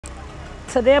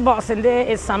today Boxing Day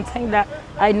is something that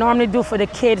I normally do for the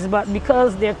kids, but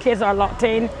because their kids are locked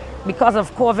in, because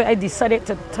of COVID, I decided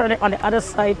to turn it on the other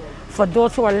side for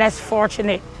those who are less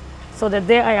fortunate. So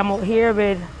today I am out here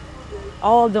with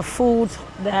all the food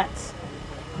that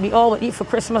we all would eat for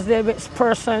Christmas Day, with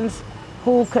persons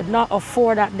who could not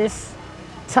afford at this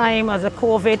time as the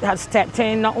COVID has stepped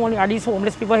in. Not only are these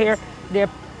homeless people here, they're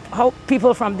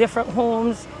people from different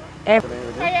homes.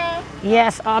 Hiya.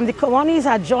 Yes, the Kiwanis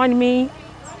had joined me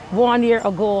 1 year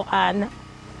ago, and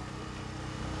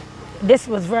this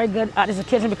was very good at this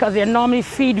occasion because they normally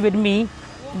feed with me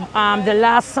the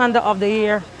last Sunday of the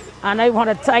year, and I want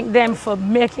to thank them for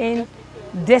making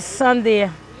this Sunday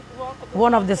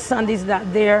one of the Sundays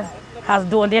that they has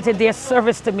donated their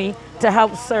service to me to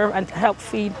help serve and to help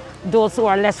feed those who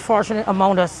are less fortunate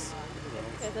among us.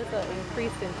 Is this an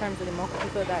increase in terms of the amount of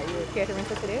people that you're catering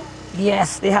to today?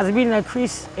 Yes, there has been an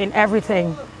increase in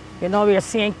everything. You know, we are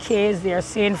seeing kids, we are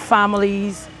seeing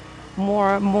families,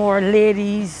 more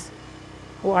ladies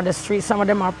who are on the street. Some of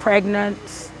them are pregnant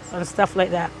and stuff like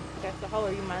that. Okay, so how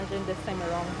are you managing this time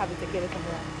around, having to get it from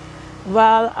around?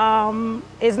 Well,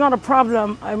 it's not a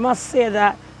problem. I must say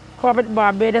that Corporate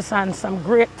Barbados and some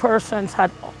great persons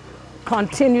had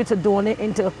continued to donate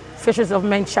into Fishers of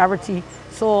Men charity.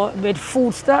 So with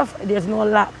food stuff, there's no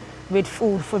lack with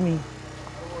food for me.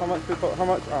 How much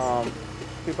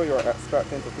people you're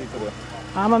expecting to feed today?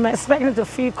 I'm expecting to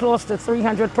feed close to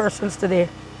 300 persons today.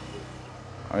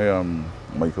 I am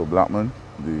Michael Blackman,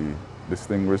 the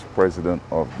distinguished president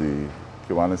of the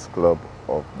Kiwanis Club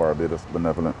of Barbados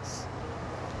Benevolence.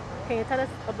 Can you tell us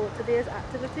about today's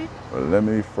activity? Well, let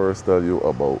me first tell you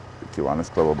about the Kiwanis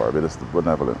Club of Barbados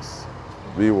Benevolence.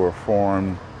 We were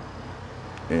formed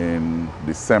in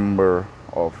December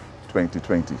of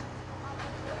 2020,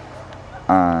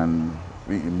 and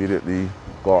we immediately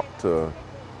got to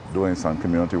doing some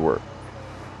community work.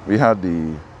 We had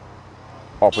the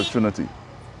opportunity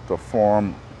to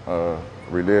form a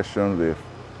relation with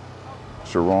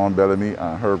Sharon, Bellamy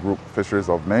and her group Fishers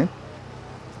of Men,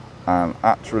 and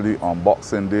actually on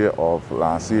Boxing Day of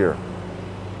last year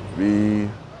we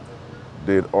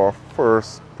did our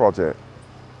first project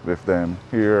with them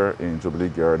here in Jubilee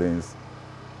Gardens,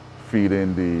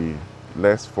 feeding the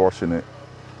less fortunate.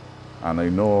 And I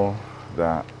know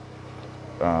that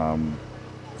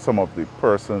some of the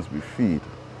persons we feed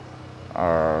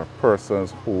are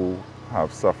persons who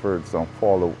have suffered some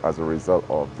fallout as a result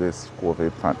of this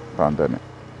COVID pandemic.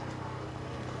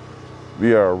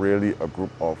 We are really a group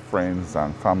of friends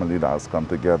and family that has come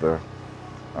together.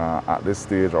 At this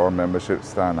stage, our membership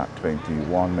stands at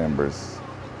 21 members.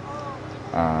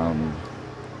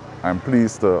 I'm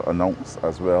pleased to announce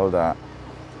as well that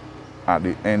at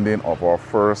the ending of our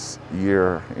first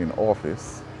year in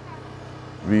office,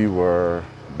 we were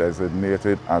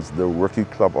designated as the Rookie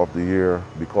Club of the Year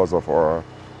because of our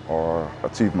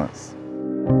achievements.